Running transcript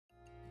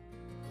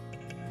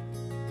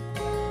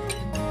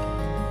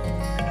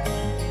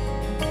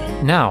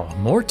Now,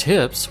 more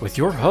tips with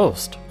your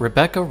host,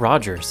 Rebecca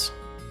Rogers.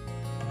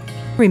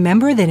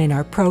 Remember that in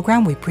our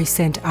program, we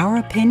present our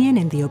opinion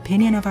and the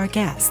opinion of our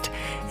guest,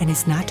 and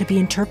is not to be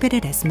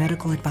interpreted as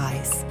medical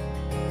advice.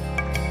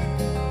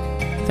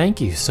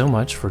 Thank you so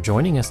much for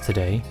joining us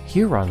today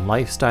here on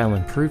Lifestyle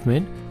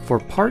Improvement for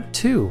part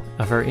 2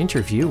 of our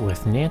interview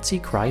with Nancy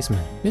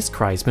Kreisman. Ms.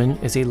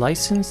 Kreisman is a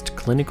licensed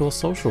clinical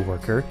social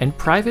worker and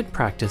private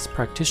practice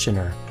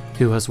practitioner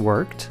who has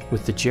worked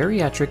with the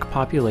geriatric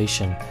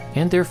population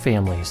and their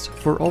families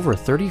for over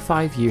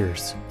 35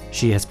 years.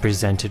 She has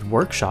presented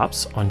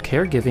workshops on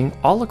caregiving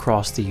all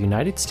across the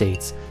United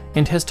States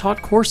and has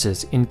taught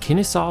courses in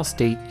Kennesaw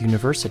State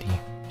University.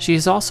 She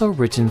has also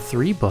written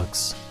 3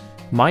 books: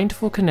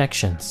 Mindful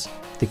Connections,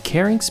 The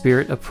Caring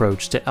Spirit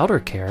Approach to Elder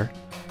Care,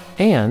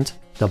 and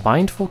The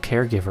Mindful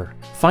Caregiver,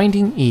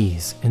 Finding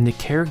Ease in the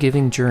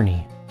Caregiving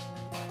Journey.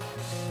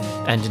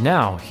 And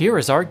now, here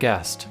is our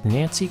guest,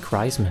 Nancy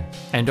Kreisman,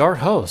 and our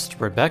host,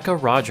 Rebecca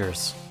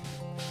Rogers.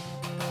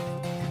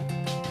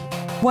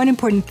 One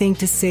important thing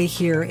to say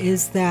here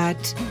is that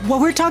what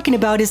we're talking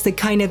about is the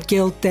kind of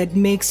guilt that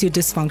makes you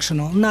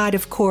dysfunctional, not,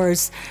 of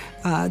course,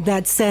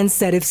 that sense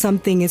that if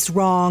something is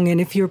wrong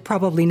and if you're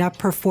probably not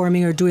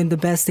performing or doing the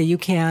best that you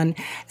can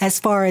as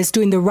far as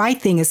doing the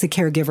right thing as a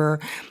caregiver,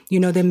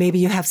 then maybe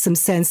you have some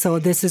sense, oh,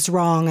 this is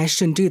wrong, I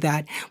shouldn't do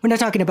that. We're not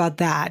talking about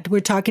that.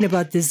 We're talking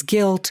about this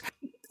guilt,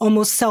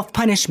 almost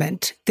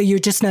self-punishment, that you're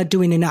just not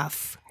doing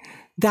enough.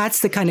 That's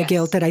the kind of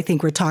guilt that I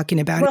think we're talking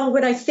about. Well,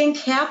 what I think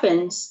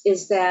happens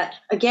is that,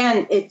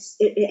 again, it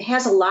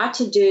has a lot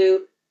to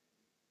do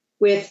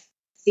with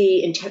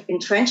the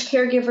entrenched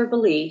caregiver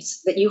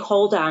beliefs that you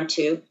hold on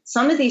to.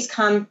 Some of these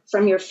come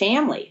from your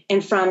family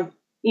and from,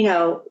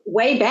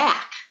 way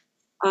back.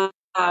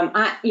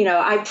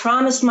 I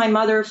promised my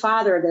mother or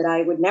father that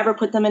I would never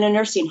put them in a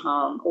nursing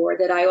home, or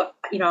that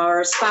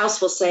or a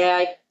spouse will say,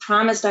 I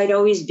promised I'd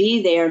always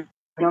be there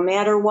no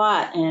matter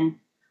what. And,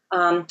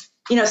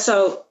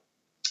 so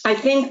I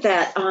think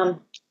that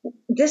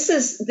this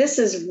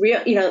is real.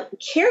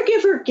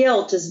 Caregiver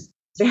guilt is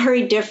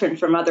very different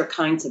from other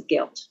kinds of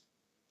guilt,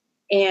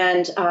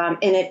 and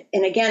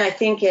again, I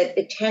think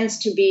it tends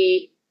to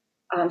be.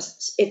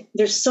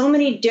 There's so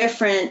many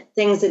different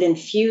things that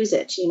infuse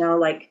it.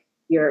 Like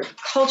your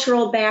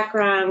cultural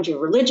background, your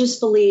religious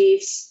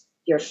beliefs,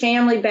 your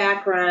family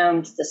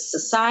background, the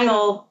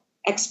societal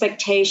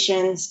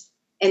expectations,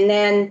 and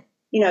then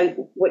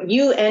what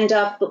you end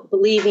up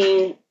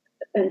believing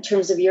in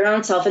terms of your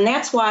own self. And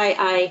that's why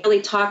I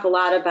really talk a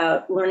lot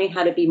about learning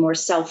how to be more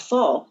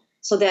self-full.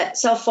 So that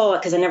self-full,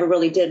 because I never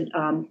really did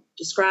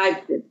describe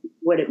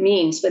what it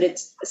means, but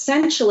it's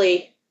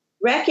essentially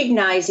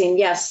recognizing,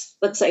 yes,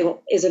 let's say,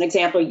 as an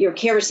example, your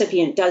care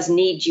recipient does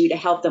need you to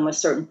help them with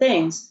certain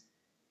things,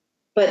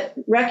 but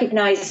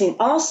recognizing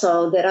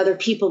also that other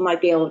people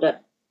might be able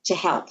to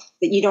help,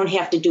 that you don't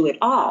have to do it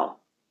all.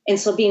 And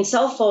so being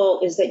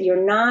self-full is that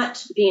you're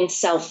not being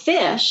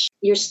selfish.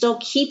 You're still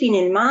keeping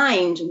in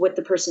mind what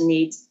the person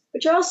needs,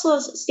 but you're also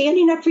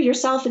standing up for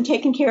yourself and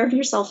taking care of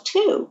yourself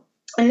too.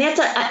 And that's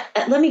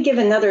let me give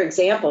another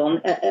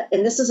example.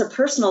 And this is a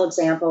personal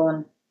example.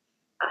 And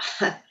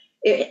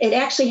it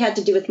actually had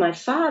to do with my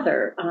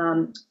father.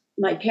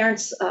 My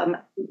parents,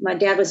 my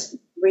dad was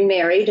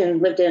remarried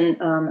and lived in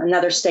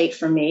another state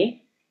from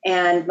me.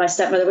 And my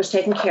stepmother was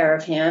taking care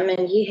of him.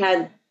 And he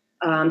had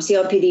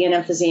COPD and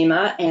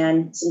emphysema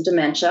and some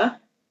dementia.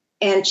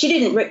 And she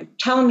didn't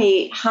tell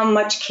me how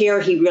much care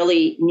he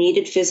really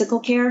needed,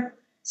 physical care.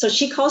 So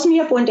she calls me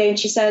up one day and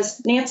she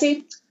says,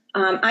 Nancy,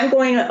 I'm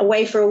going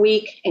away for a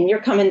week and you're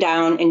coming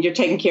down and you're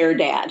taking care of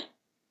Dad,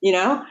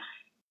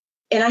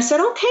 And I said,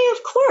 okay,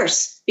 of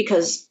course,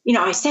 because,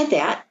 I said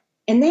that.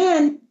 And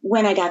then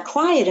when I got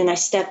quiet and I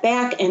stepped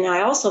back, and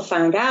I also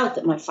found out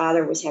that my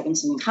father was having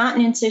some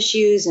incontinence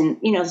issues and,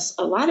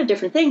 a lot of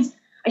different things.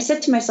 I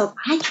said to myself,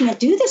 I can't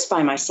do this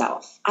by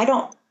myself. I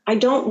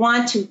don't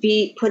want to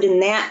be put in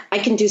that. I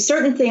can do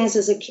certain things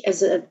as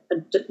a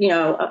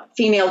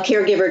female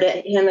caregiver to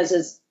him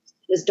as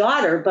his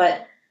daughter.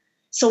 But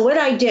so what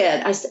I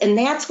did, and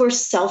that's where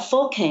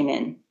self-full came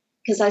in,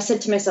 because I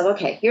said to myself,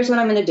 okay, here's what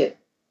I'm going to do.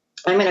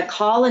 I'm going to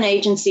call an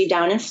agency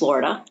down in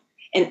Florida,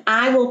 and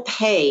I will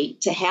pay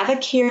to have a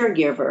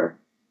caregiver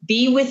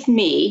be with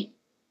me,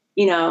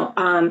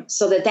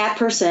 so that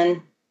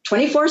person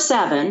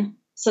 24/7.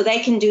 So they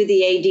can do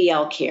the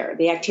ADL care,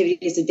 the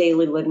activities of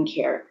daily living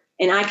care,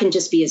 and I can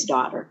just be his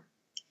daughter.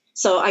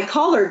 So I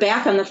call her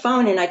back on the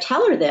phone and I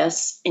tell her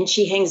this, and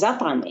she hangs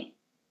up on me.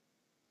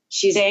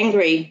 She's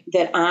angry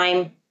that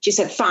she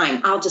said, fine,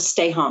 I'll just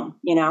stay home,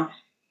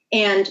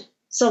 And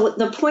so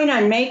the point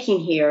I'm making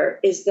here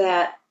is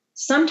that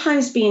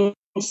sometimes being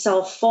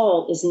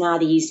self-full is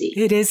not easy.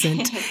 It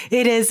isn't.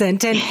 It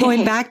isn't. And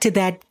going back to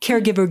that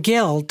caregiver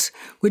guilt,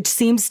 which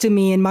seems to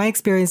me, in my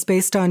experience,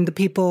 based on the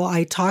people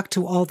I talk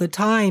to all the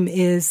time,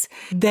 is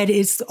that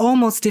it's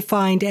almost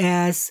defined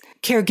as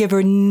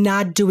caregiver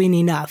not doing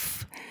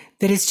enough.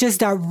 That it's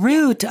just our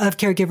root of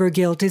caregiver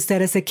guilt is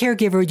that as a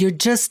caregiver, you're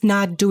just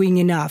not doing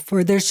enough,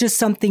 or there's just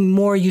something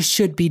more you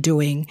should be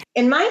doing.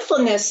 And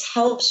mindfulness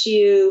helps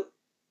you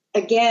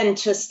again,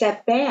 to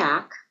step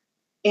back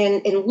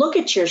and look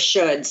at your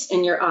shoulds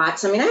and your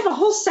oughts. I mean, I have a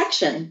whole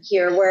section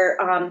here where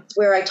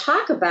I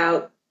talk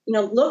about,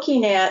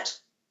 looking at,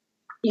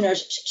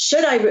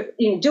 should I,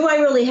 do I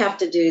really have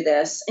to do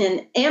this?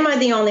 And am I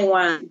the only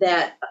one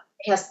that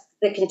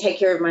can take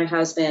care of my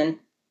husband?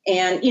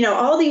 And,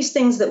 all these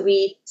things that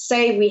we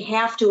say we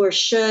have to or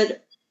should,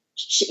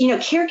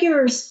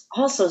 caregivers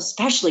also,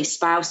 especially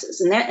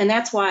spouses. And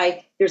that's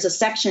why there's a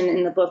section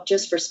in the book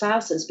just for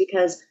spouses,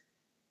 because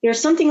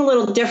there's something a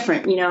little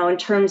different, in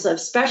terms of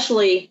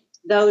especially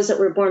those that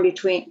were born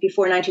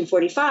before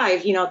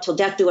 1945, till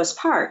death do us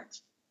part.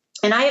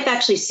 And I have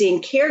actually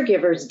seen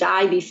caregivers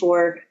die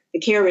before the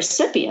care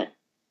recipient,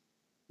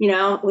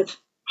 with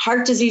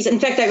heart disease. In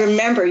fact, I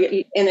remember,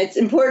 and it's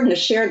important to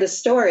share this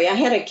story. I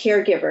had a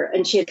caregiver,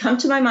 and she had come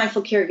to my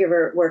Mindful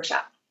Caregiver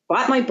workshop,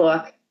 bought my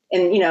book,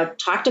 and,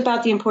 talked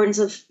about the importance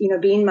of,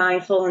 being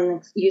mindful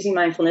and using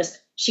mindfulness.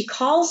 She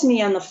calls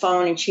me on the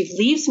phone and she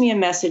leaves me a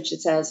message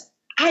that says,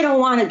 I don't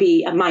want to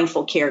be a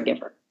mindful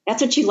caregiver.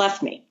 That's what she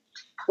left me.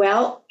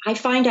 Well, I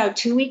find out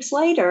 2 weeks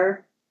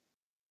later,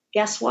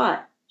 guess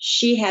what?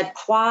 She had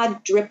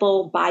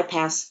quadruple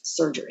bypass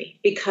surgery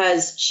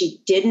because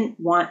she didn't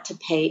want to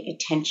pay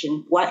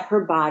attention what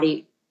her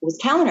body was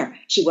telling her.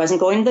 She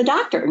wasn't going to the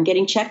doctor and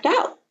getting checked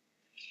out.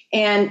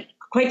 And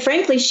quite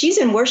frankly, she's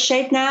in worse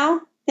shape now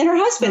than her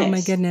husband is. Oh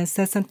my goodness,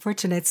 that's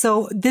unfortunate.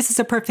 So this is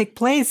a perfect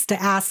place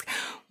to ask,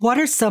 what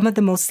are some of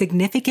the most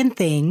significant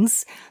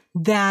things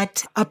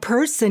that a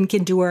person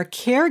can do or a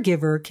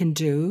caregiver can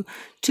do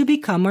to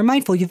become more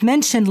mindful? You've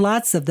mentioned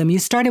lots of them. You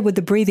started with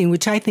the breathing,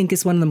 which I think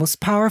is one of the most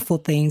powerful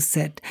things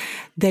that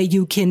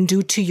you can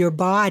do to your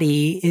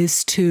body,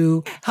 is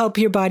to help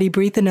your body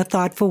breathe in a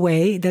thoughtful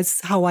way.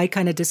 That's how I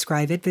kind of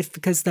describe it,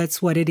 because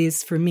that's what it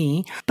is for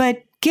me.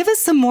 But give us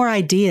some more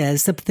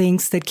ideas of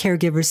things that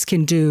caregivers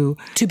can do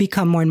to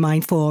become more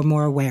mindful or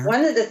more aware.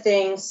 One of the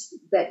things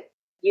that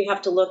you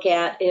have to look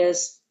at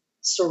is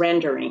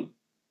surrendering.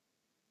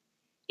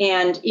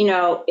 And,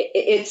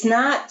 it's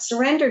not,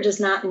 surrender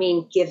does not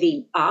mean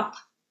giving up,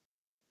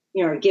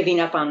 giving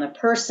up on the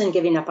person,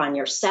 giving up on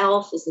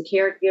yourself as the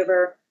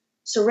caregiver.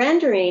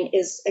 Surrendering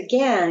is,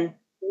 again,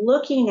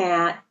 looking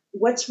at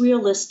what's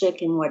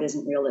realistic and what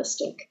isn't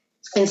realistic,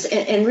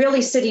 and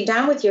really sitting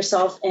down with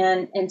yourself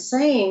and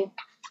saying,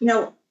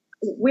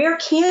 where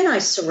can I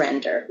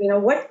surrender?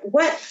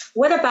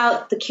 What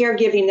about the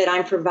caregiving that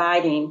I'm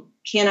providing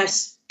can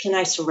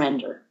I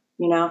surrender?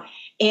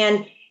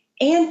 And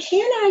can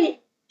I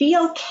be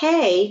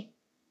okay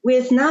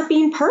with not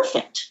being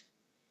perfect,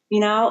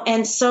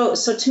 And so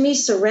to me,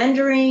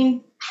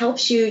 surrendering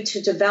helps you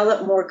to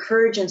develop more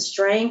courage and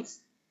strength.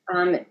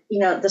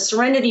 The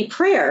serenity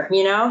prayer,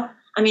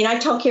 I mean, I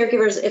tell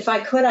caregivers, if I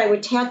could, I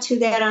would tattoo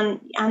that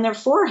on their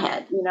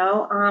forehead,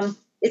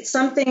 it's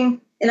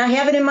something, and I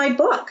have it in my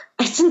book.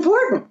 It's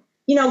important,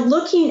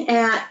 looking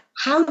at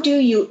how do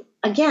you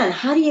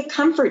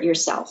comfort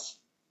yourself?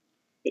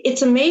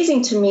 It's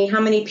amazing to me how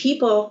many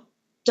people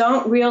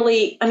don't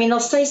really, they'll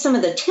say some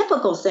of the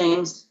typical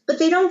things, but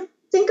they don't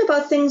think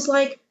about things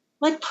like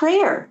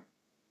prayer.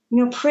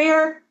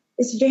 Prayer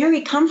is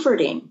very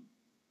comforting.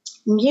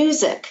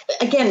 Music,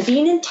 again,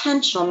 being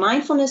intentional.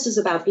 Mindfulness is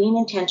about being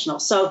intentional.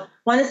 So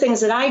one of the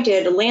things that I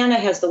did, Atlanta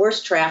has the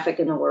worst traffic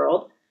in the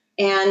world.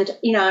 And,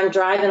 I'm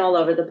driving all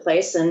over the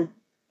place. And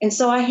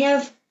so I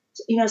have,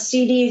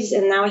 CDs,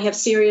 and now I have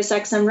Sirius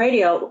XM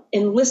radio,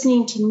 and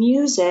listening to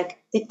music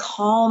that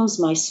calms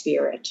my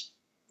spirit,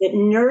 that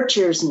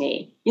nurtures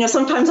me.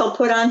 Sometimes I'll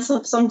put on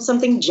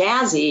something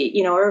jazzy,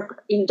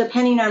 or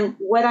depending on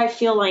what I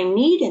feel I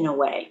need in a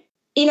way.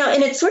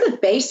 And it's sort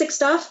of basic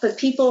stuff, but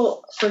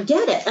people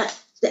forget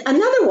it.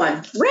 Another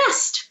one,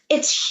 rest.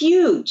 It's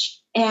huge.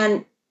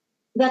 And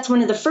that's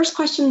one of the first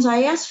questions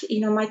I ask,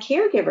 my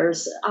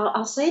caregivers.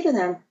 I'll say to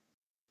them,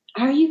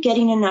 are you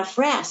getting enough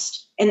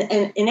rest?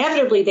 And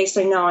inevitably they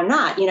say, no, I'm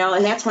not,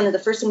 and that's one of the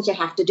first things you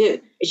have to do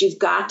is you've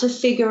got to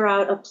figure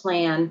out a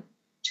plan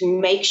to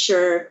make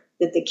sure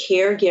that the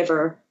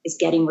caregiver is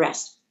getting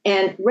rest.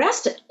 And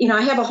rest,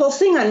 I have a whole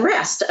thing on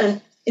rest. And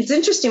it's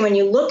interesting when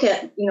you look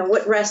at,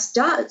 what rest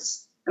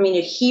does.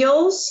 It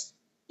heals.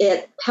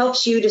 It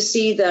helps you to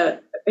see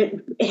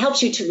it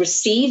helps you to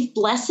receive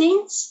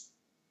blessings,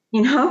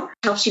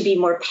 helps you be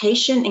more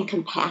patient and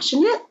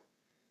compassionate.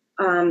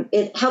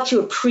 It helps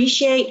you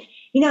appreciate,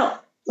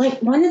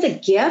 like one of the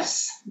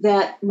gifts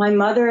that my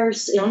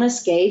mother's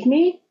illness gave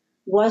me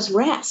was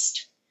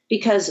rest.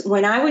 Because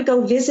when I would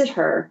go visit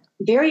her,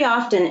 very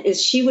often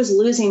as she was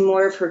losing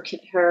more of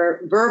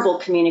her verbal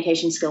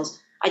communication skills,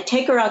 I'd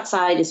take her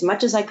outside as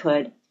much as I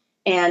could.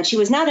 And she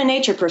was not a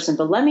nature person,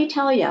 but let me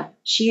tell you,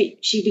 she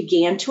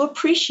began to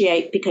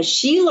appreciate, because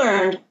she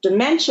learned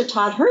dementia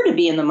taught her to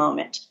be in the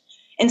moment.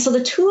 And so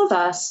the two of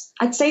us,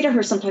 I'd say to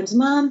her sometimes,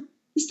 Mom,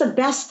 this is the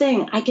best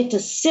thing. I get to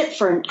sit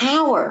for an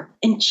hour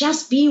and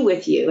just be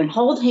with you and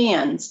hold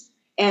hands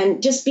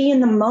and just be in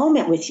the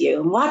moment with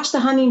you and watch the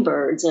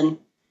hummingbirds. And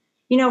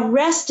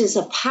rest is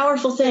a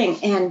powerful thing.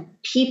 And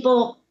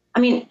people,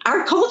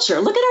 our culture,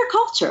 look at our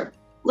culture.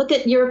 Look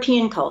at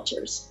European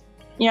cultures.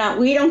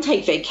 We don't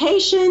take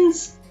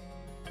vacations.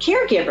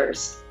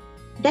 Caregivers,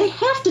 they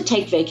have to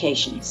take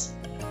vacations.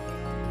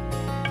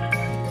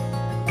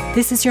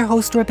 This is your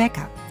host,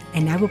 Rebecca,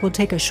 and now we will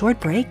take a short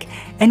break,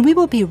 and we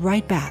will be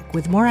right back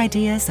with more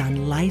ideas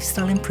on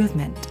lifestyle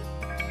improvement.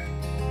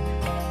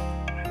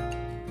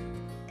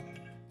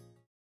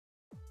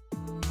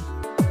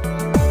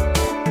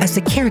 As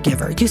a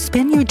caregiver, you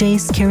spend your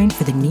days caring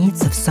for the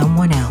needs of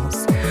someone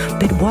else.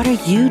 But what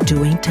are you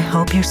doing to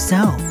help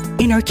yourself?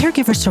 In our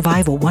Caregiver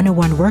Survival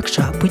 101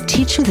 workshop, we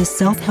teach you the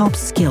self-help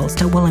skills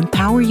that will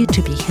empower you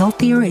to be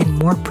healthier and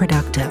more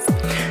productive.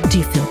 Do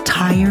you feel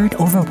tired,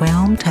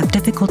 overwhelmed, have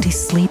difficulty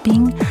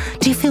sleeping?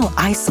 Do you feel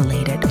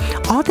isolated?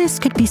 All this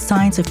could be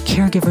signs of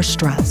caregiver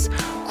stress.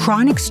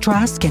 Chronic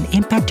stress can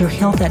impact your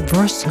health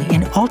adversely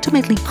and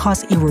ultimately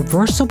cause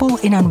irreversible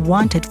and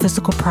unwanted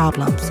physical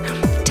problems.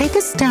 Take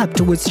a step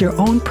towards your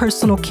own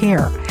personal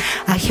care.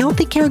 A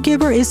healthy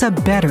caregiver is a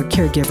better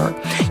caregiver.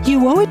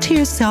 You owe it to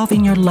yourself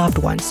and your loved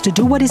ones to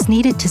do what is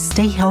needed to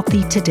stay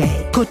healthy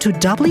today. Go to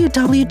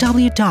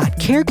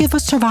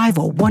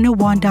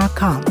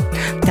www.caregiversurvival101.com.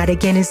 That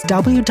again is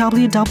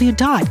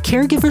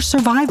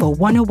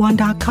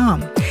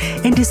www.caregiversurvival101.com.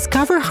 And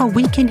discover how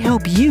we can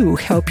help you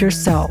help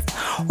yourself.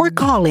 Or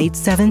call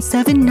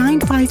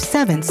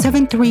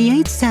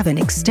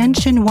 877-957-7387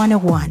 extension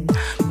 101.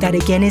 That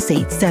again is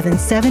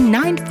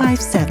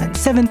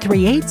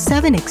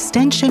 877-957-7387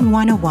 extension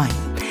 101.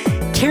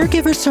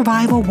 Caregiver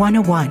Survival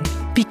 101,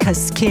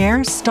 because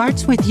care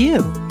starts with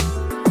you.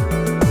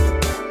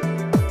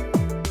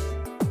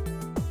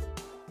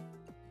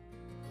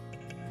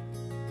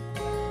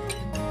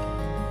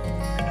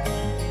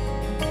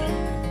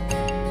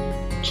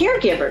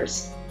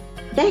 Caregivers,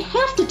 they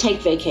have to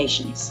take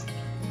vacations.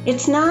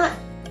 It's not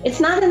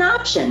an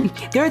option.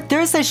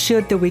 There's a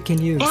should that we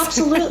can use.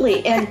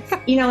 Absolutely. And,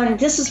 and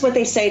this is what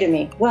they say to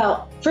me.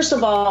 Well, first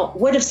of all,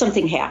 what if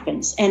something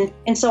happens? And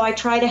so I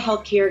try to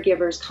help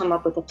caregivers come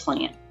up with a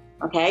plan.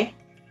 Okay.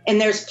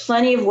 And there's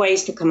plenty of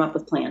ways to come up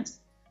with plans.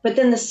 But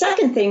then the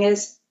second thing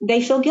is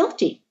they feel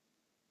guilty.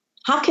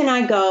 How can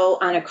I go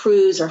on a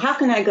cruise, or how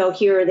can I go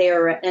here or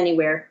there or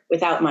anywhere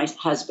without my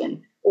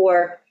husband?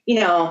 Or,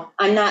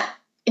 I'm not.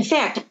 In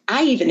fact,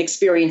 I even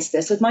experienced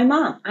this with my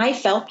mom. I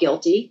felt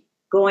guilty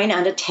going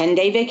on a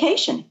 10-day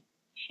vacation.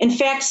 In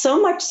fact,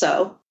 so much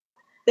so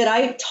that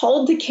I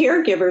told the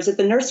caregivers at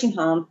the nursing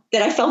home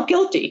that I felt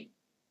guilty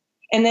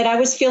and that I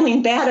was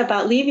feeling bad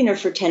about leaving her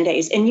for 10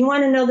 days. And you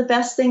want to know the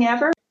best thing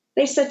ever?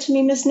 They said to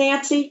me, Miss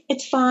Nancy,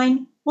 it's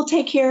fine. We'll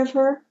take care of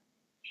her.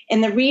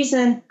 And the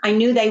reason I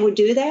knew they would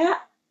do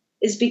that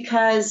is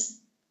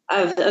because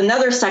of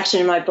another section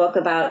in my book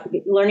about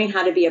learning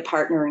how to be a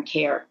partner in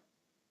care.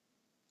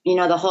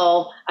 The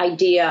whole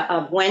idea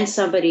of when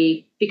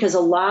somebody, because a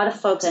lot of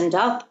folks end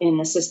up in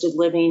assisted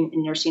living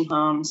in nursing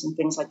homes and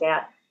things like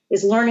that,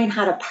 is learning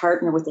how to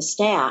partner with the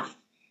staff.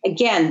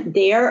 Again,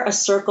 they're a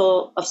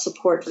circle of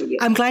support for you.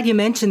 I'm glad you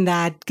mentioned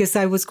that, because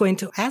I was going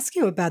to ask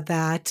you about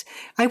that.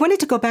 I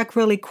wanted to go back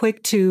really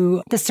quick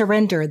to the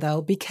surrender,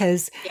 though,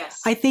 because yes.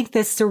 I think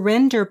the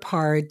surrender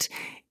part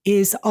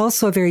is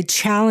also a very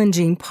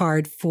challenging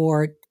part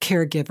for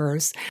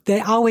caregivers. They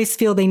always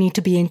feel they need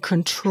to be in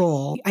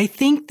control. I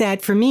think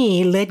that for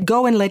me, let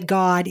go and let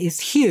God is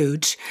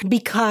huge,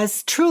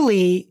 because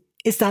truly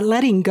it's that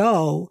letting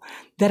go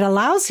that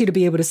allows you to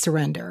be able to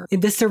surrender. In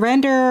the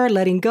surrender,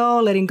 letting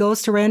go,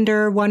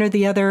 surrender, one or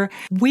the other,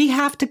 we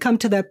have to come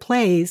to that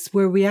place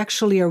where we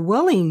actually are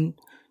willing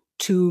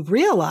to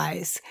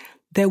realize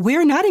that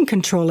we're not in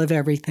control of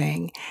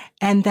everything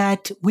and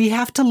that we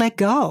have to let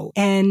go.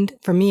 And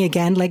for me,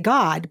 again, let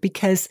God,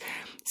 because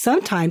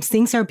sometimes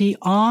things are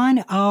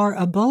beyond our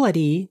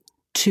ability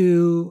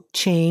to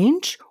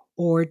change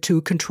or to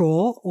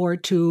control or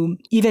to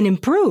even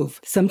improve.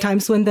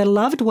 Sometimes when the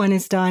loved one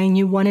is dying,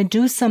 you want to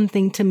do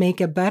something to make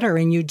it better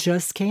and you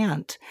just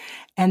can't.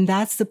 And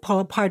that's the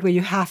part where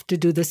you have to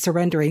do the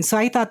surrendering. So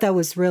I thought that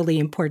was really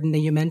important that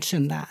you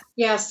mentioned that.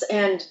 Yes.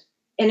 And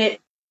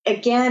it,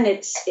 again,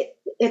 it's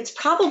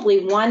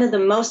probably one of the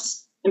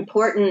most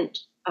important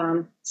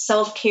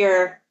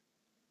self-care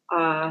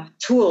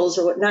tools,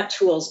 or not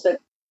tools, but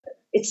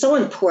it's so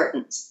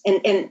important.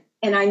 And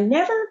I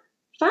never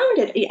found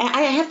it.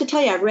 I have to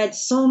tell you, I read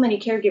so many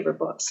caregiver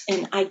books,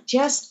 and I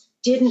just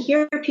didn't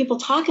hear people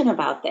talking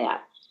about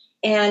that.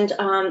 And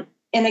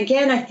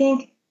again, I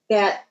think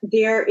that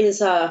there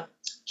is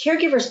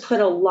caregivers put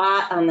a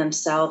lot on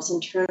themselves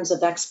in terms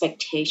of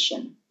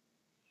expectation.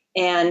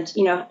 And,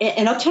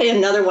 and I'll tell you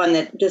another one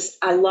that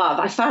I love.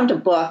 I found a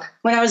book.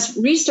 When I was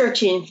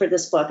researching for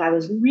this book, I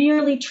was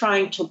really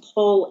trying to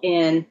pull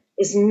in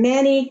as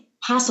many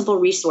possible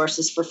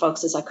resources for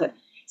folks as I could.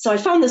 So I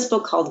found this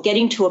book called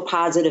Getting to a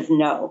Positive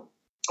No.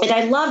 And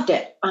I loved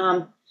it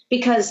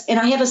because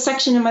I have a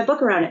section in my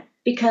book around it,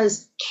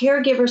 because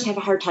caregivers have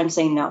a hard time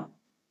saying no.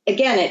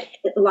 Again,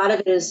 a lot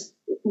of it is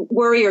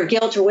worry or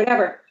guilt or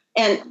whatever.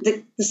 And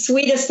the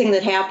sweetest thing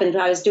that happened,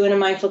 I was doing a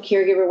mindful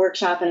caregiver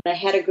workshop, and I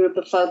had a group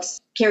of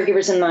folks,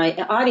 caregivers in my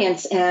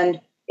audience,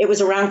 and it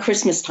was around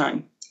Christmas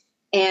time.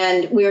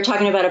 And we were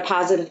talking about a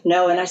positive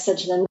no. And I said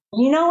to them,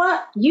 you know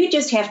what? You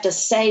just have to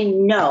say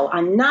no.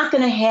 I'm not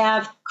going to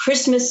have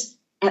Christmas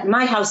at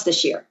my house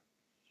this year.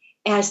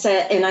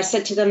 And I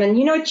said to them, and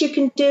you know what you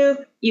can do?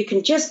 You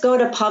can just go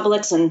to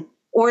Publix and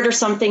order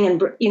something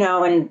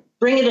and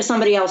bring it to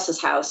somebody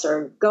else's house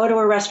or go to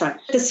a restaurant.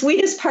 The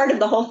sweetest part of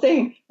the whole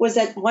thing was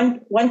that one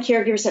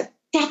caregiver said,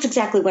 that's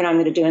exactly what I'm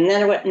going to do. And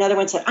then another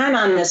one said, I'm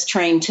on this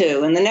train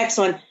too. And the next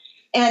one,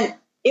 and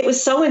it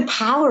was so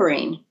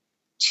empowering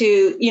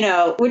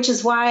to, which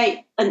is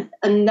why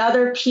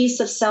another piece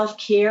of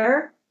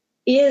self-care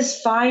is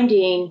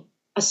finding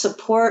a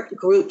support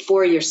group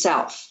for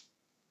yourself.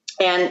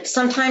 And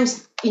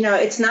sometimes,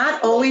 it's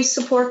not always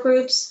support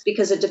groups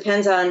because it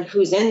depends on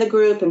who's in the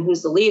group and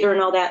who's the leader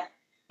and all that.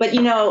 But,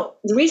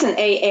 the reason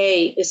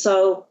AA is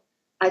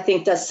I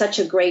think does such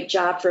a great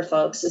job for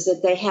folks is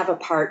that they have a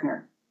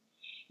partner.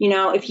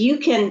 If you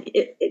can,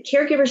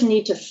 caregivers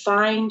need to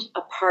find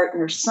a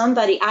partner,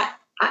 somebody.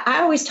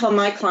 I always tell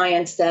my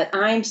clients that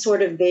I'm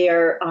sort of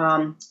their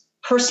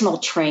personal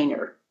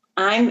trainer.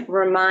 I'm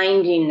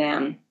reminding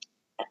them,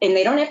 and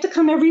they don't have to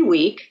come every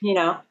week,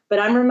 but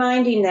I'm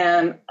reminding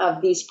them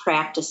of these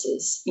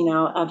practices,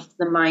 of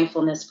the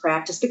mindfulness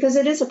practice, because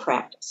it is a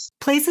practice.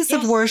 Places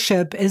of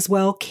worship as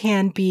well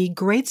can be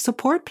great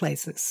support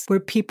places where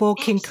people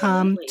can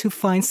come to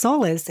find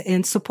solace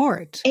and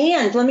support.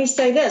 And let me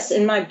say this,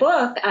 in my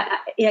book,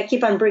 I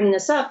keep on bringing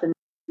this up in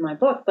my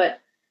book, but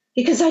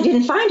because I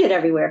didn't find it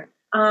everywhere.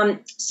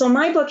 So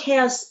my book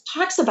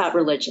talks about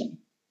religion.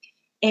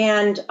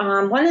 And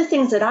one of the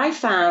things that I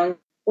found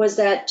was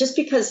that just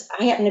because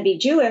I happen to be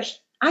Jewish,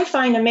 I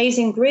find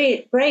Amazing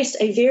Grace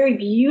a very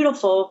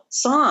beautiful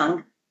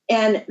song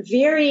and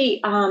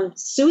very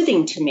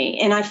soothing to me.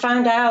 And I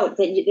found out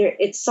that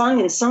it's sung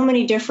in so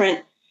many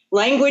different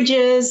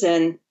languages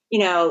and,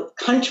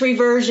 country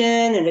version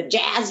and a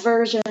jazz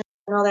version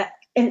and all that.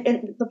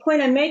 And the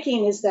point I'm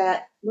making is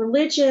that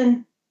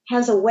religion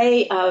has a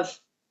way of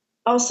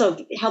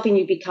also helping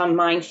you become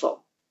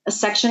mindful. A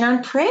section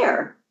on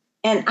prayer.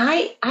 And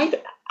I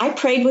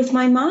prayed with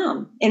my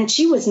mom, and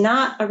she was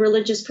not a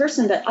religious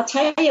person, but I'll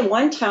tell you,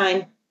 one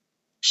time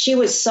she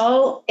was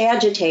so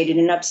agitated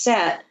and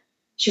upset.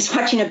 She was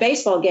watching a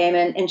baseball game,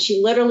 and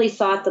she literally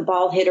thought the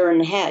ball hit her in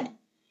the head.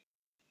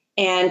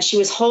 And she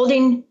was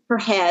holding her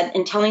head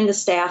and telling the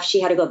staff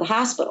she had to go to the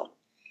hospital,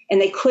 and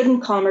they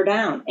couldn't calm her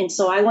down. And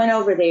so I went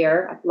over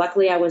there.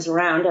 Luckily, I was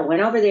around. I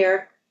went over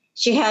there.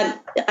 She had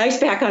the ice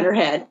pack on her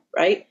head,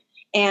 right?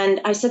 And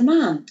I said,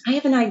 Mom, I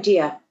have an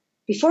idea.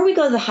 Before we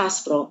go to the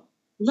hospital,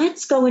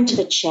 let's go into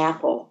the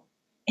chapel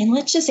and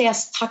let's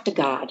just talk to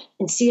God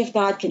and see if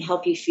God can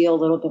help you feel a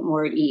little bit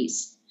more at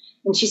ease.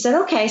 And she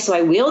said, okay. So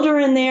I wheeled her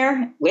in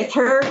there with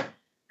her.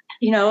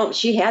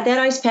 She had that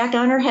ice pack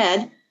on her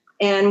head.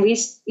 And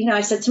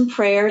I said some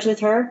prayers with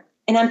her.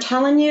 And I'm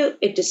telling you,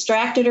 it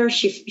distracted her.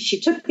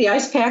 She took the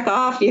ice pack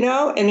off,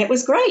 and it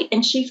was great.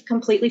 And she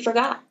completely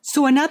forgot.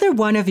 So another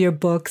one of your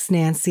books,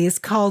 Nancy, is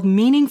called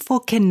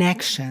Meaningful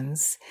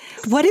Connections.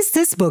 What is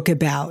this book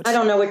about? I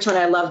don't know which one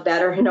I love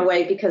better in a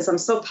way because I'm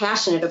so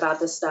passionate about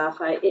this stuff.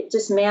 It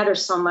just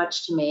matters so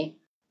much to me.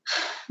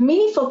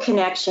 Meaningful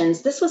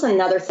Connections, this was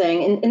another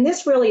thing. And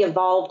this really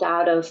evolved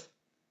out of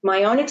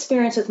my own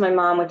experience with my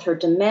mom with her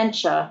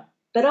dementia,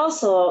 but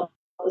also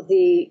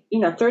the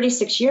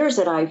 36 years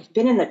that I've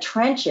been in the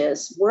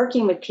trenches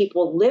working with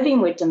people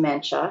living with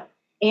dementia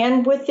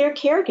and with their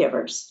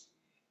caregivers.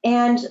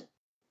 And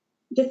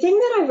the thing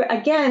that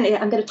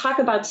I'm going to talk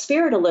about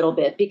spirit a little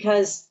bit,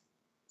 because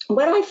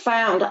what I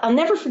found, I'll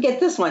never forget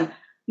this one.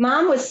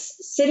 Mom was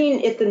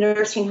sitting at the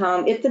nursing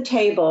home at the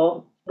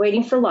table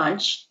waiting for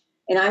lunch,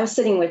 and I was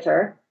sitting with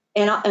her,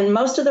 and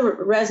most of the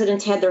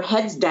residents had their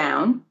heads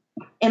down.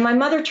 And my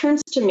mother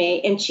turns to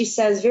me and she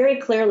says very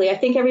clearly, I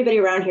think everybody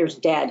around here is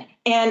dead.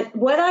 And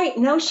what I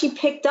know she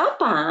picked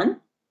up on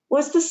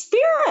was the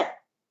spirit.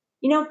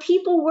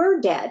 People were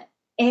dead.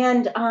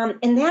 And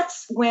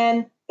that's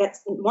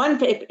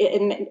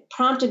it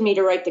prompted me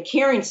to write the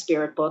Caring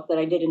Spirit book that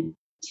I did in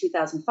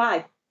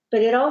 2005.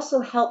 But it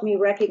also helped me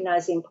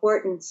recognize the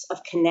importance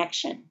of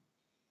connection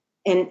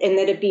and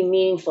that it be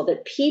meaningful,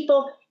 that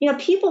people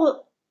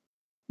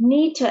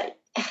need to,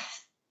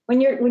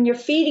 when you're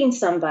feeding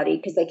somebody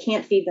because they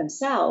can't feed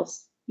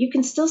themselves, you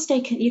can still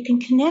you can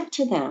connect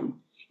to them.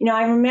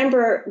 I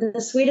remember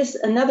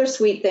another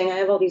sweet thing. I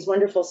have all these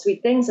wonderful,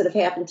 sweet things that have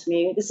happened to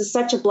me. This is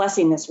such a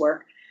blessing, this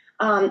work.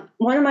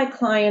 One of my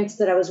clients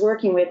that I was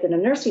working with in a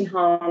nursing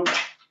home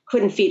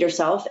couldn't feed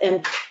herself.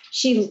 And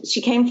she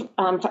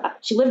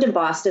lived in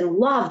Boston,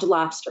 loved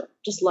lobster,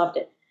 just loved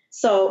it.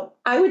 So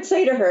I would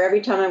say to her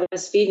every time I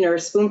was feeding her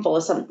a spoonful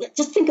of something,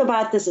 just think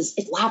about this as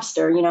it's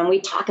lobster, and we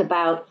talk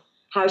about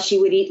how she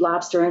would eat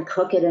lobster and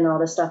cook it and all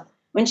this stuff.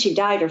 When she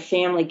died, her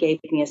family gave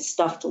me a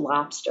stuffed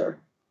lobster,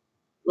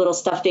 little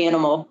stuffed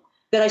animal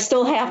that I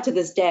still have to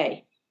this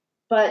day.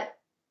 But,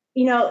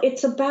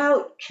 it's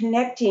about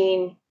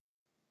connecting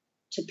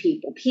to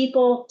people.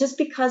 People, just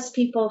because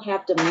people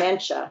have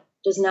dementia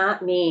does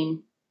not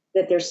mean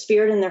that their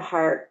spirit and their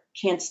heart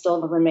can't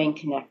still remain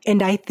connected.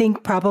 And I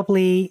think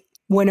probably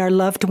when our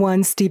loved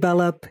ones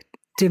develop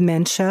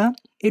dementia,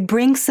 it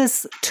brings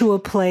us to a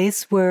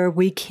place where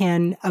we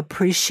can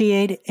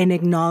appreciate and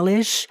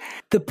acknowledge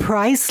the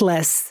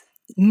priceless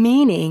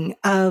meaning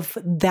of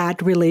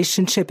that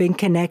relationship and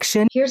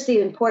connection. Here's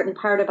the important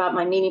part about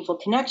my Meaningful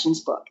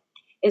Connections book,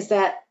 is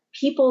that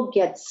people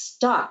get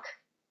stuck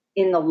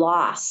in the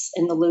loss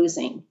and the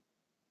losing.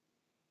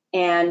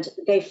 And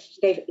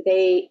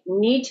they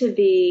need to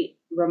be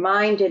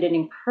reminded and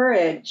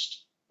encouraged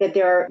that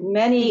there are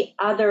many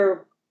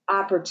other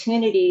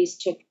opportunities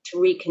to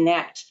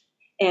reconnect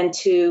and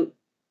to,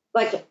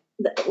 like,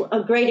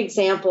 a great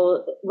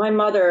example, my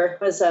mother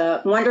was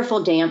a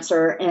wonderful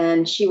dancer,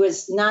 and she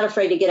was not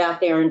afraid to get out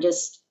there and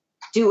just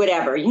do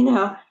whatever,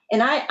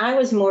 And I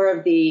was more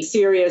of the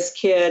serious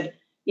kid.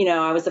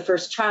 I was the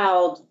first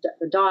child,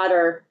 the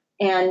daughter.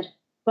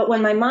 But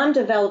when my mom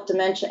developed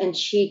dementia and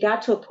she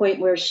got to a point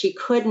where she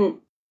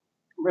couldn't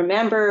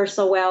remember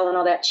so well and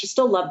all that, she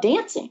still loved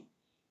dancing.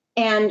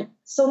 And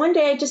so one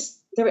day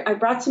I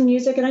brought some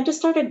music and I just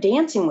started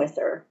dancing with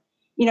her.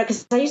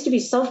 Because I used to be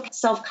so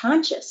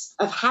self-conscious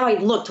of how I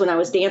looked when I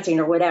was dancing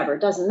or whatever.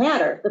 It doesn't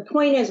matter. The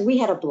point is, we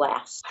had a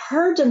blast.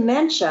 Her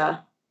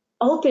dementia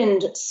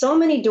opened so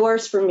many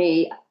doors for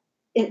me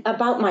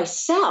about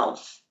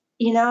myself,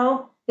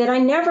 that I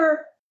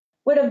never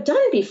would have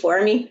done before.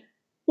 I mean,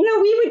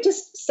 we would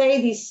just say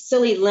these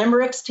silly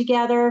limericks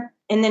together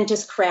and then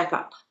just crack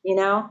up,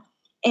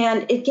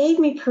 And it gave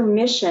me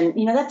permission.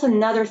 That's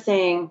another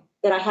thing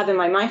that I have in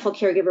my Mindful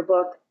Caregiver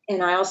book.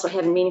 And I also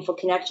have in Meaningful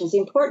Connections, the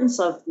importance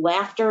of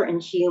laughter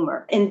and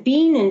humor and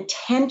being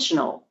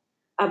intentional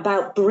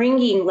about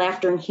bringing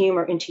laughter and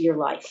humor into your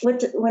life.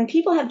 When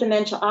people have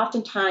dementia,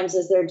 oftentimes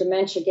as their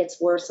dementia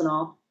gets worse and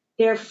all,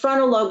 their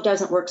frontal lobe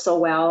doesn't work so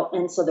well.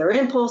 And so their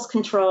impulse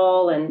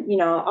control and,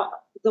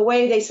 the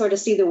way they sort of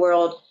see the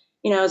world,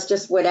 is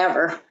just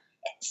whatever.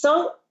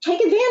 So take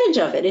advantage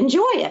of it.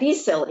 Enjoy it. Be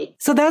silly.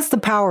 So that's the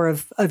power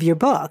of your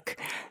book,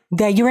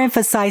 that you're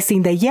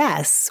emphasizing that,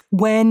 yes,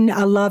 when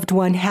a loved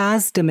one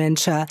has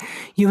dementia,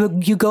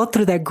 you go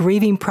through that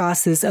grieving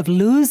process of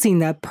losing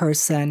that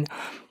person.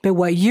 But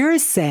what you're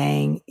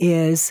saying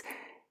is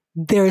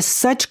there's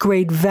such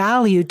great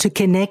value to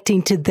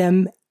connecting to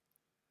them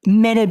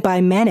minute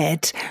by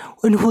minute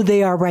and who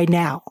they are right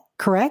now,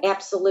 correct?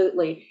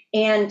 Absolutely.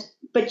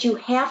 But you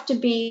have to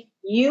be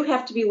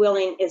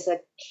willing as a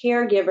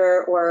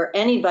caregiver or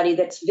anybody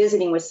that's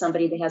visiting with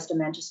somebody that has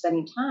dementia,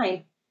 spending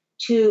time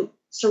to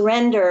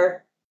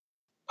surrender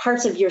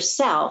parts of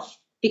yourself,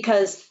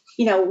 because,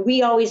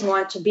 we always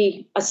want to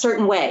be a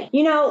certain way.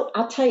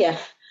 I'll tell you,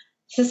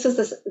 this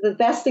is the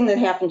best thing that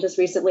happened just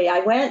recently. I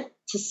went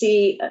to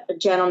see a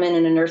gentleman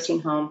in a nursing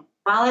home.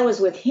 While I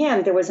was with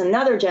him, there was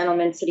another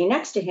gentleman sitting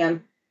next to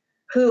him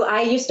who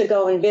I used to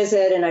go and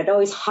visit, and I'd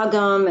always hug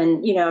him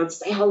and,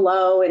 say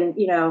hello, and,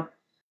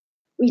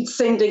 we'd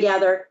sing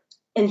together.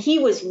 And he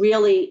was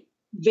really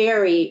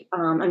very,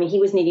 he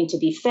was needing to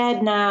be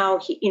fed now.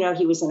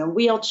 He was in a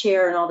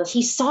wheelchair and all this.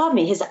 He saw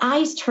me, his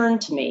eyes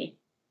turned to me,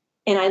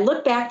 and I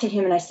looked back to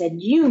him and I said,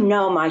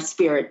 my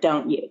spirit,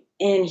 don't you?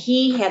 And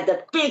he had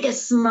the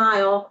biggest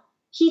smile.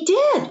 He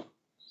did.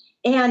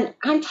 And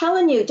I'm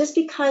telling you, just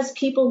because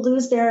people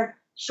lose their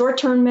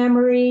short-term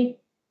memory,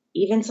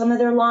 even some of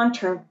their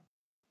long-term,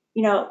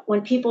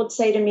 when people would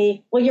say to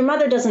me, well, your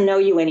mother doesn't know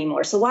you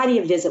anymore, so why do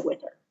you visit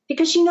with her?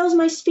 Because she knows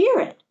my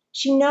spirit.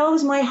 She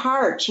knows my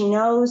heart. She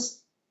knows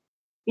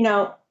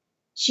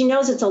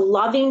it's a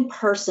loving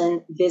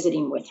person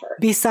visiting with her.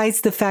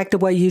 Besides the fact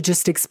of what you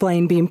just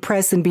explained, being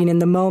present, being in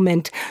the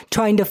moment,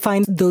 trying to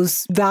find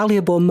those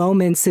valuable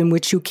moments in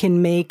which you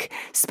can make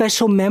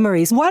special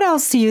memories, what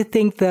else do you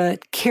think the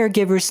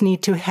caregivers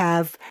need to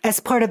have as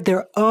part of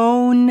their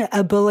own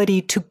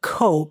ability to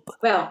cope?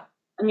 Well,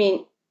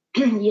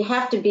 you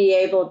have to be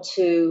able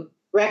to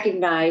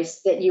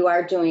recognize that you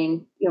are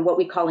doing, what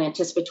we call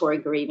anticipatory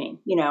grieving,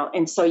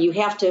 and so you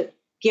have to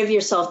give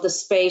yourself the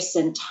space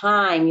and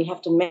time. You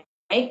have to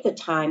make the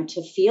time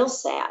to feel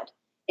sad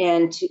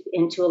and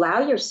to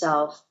allow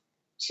yourself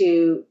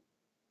to,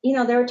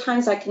 there are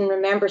times I can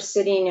remember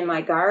sitting in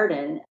my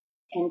garden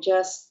and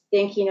just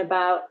thinking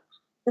about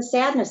the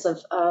sadness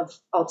of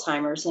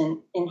Alzheimer's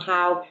and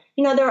how,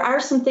 there are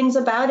some things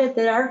about it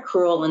that are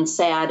cruel and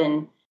sad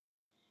and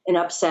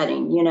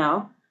upsetting,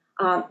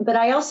 but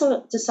I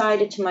also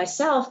decided to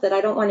myself that I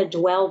don't want to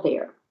dwell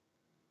there.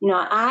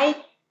 I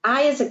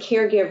as a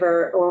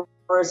caregiver or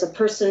as a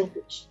person,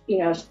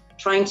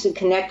 trying to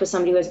connect with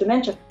somebody who has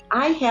dementia,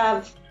 I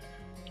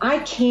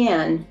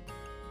can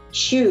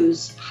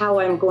choose how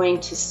I'm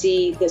going to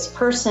see this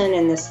person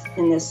in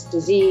this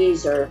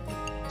disease or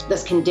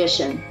this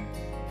condition.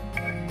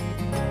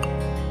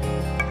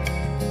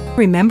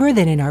 Remember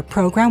that in our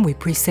program, we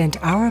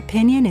present our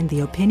opinion and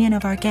the opinion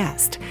of our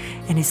guest,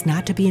 and is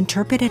not to be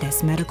interpreted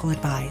as medical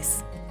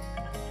advice.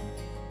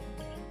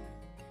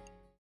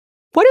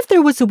 What if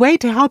there was a way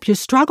to help your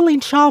struggling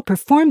child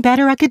perform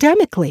better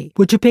academically,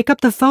 would you pick up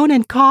the phone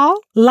and call?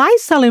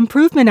 Lifestyle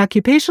Improvement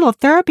Occupational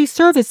Therapy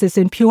Services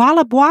in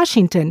Puyallup,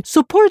 Washington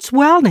supports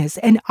wellness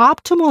and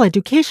optimal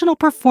educational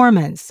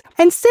performance.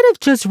 Instead of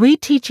just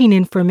reteaching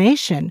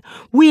information,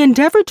 we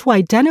endeavor to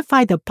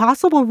identify the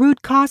possible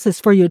root causes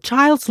for your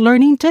child's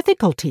learning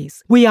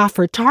difficulties. We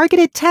offer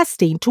targeted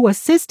testing to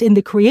assist in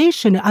the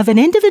creation of an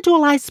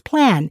individualized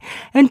plan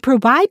and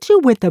provide you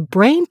with the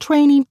brain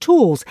training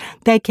tools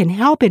that can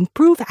help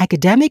improve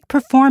academic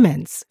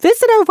performance.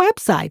 Visit our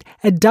website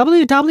at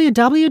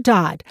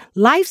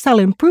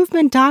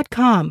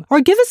www.lifestyleimprovement.com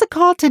or give us a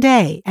call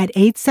today at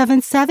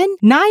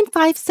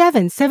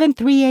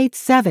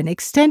 877-957-7387,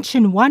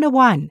 extension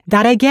 101.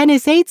 That again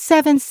is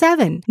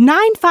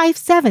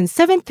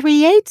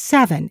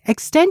 877-957-7387,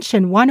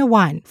 extension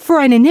 101, for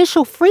an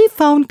initial free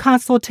phone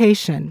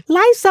consultation.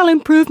 Lifestyle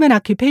Improvement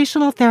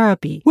Occupational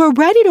Therapy. We're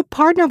ready to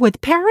partner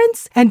with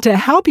parents and to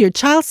help your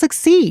child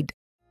succeed.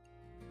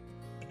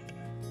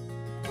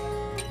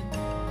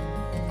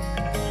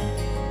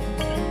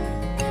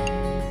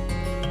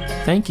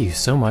 Thank you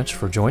so much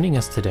for joining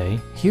us today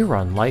here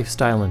on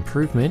Lifestyle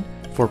Improvement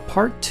for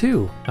part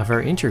 2 of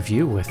our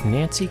interview with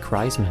Nancy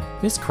Kreisman.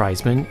 Ms.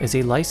 Kreisman is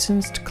a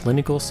licensed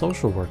clinical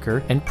social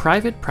worker and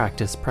private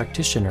practice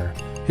practitioner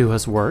who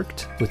has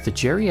worked with the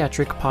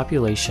geriatric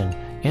population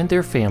and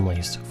their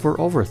families for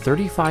over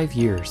 35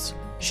 years.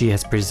 She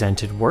has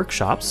presented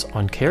workshops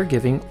on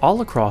caregiving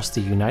all across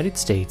the United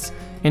States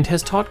and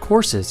has taught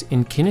courses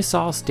in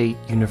Kennesaw State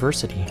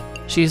University.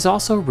 She has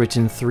also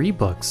written 3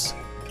 books: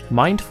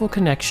 Mindful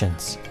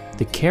Connections,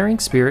 The Caring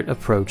Spirit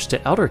Approach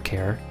to Elder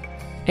Care,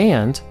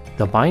 and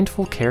The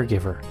Mindful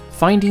Caregiver,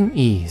 Finding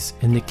Ease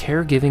in the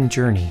Caregiving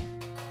Journey.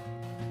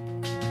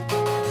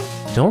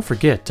 Don't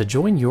forget to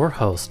join your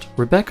host,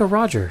 Rebecca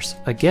Rogers,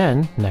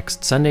 again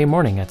next Sunday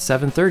morning at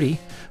 7:30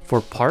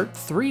 for part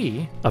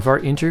 3 of our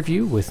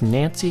interview with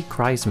Nancy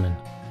Kreisman.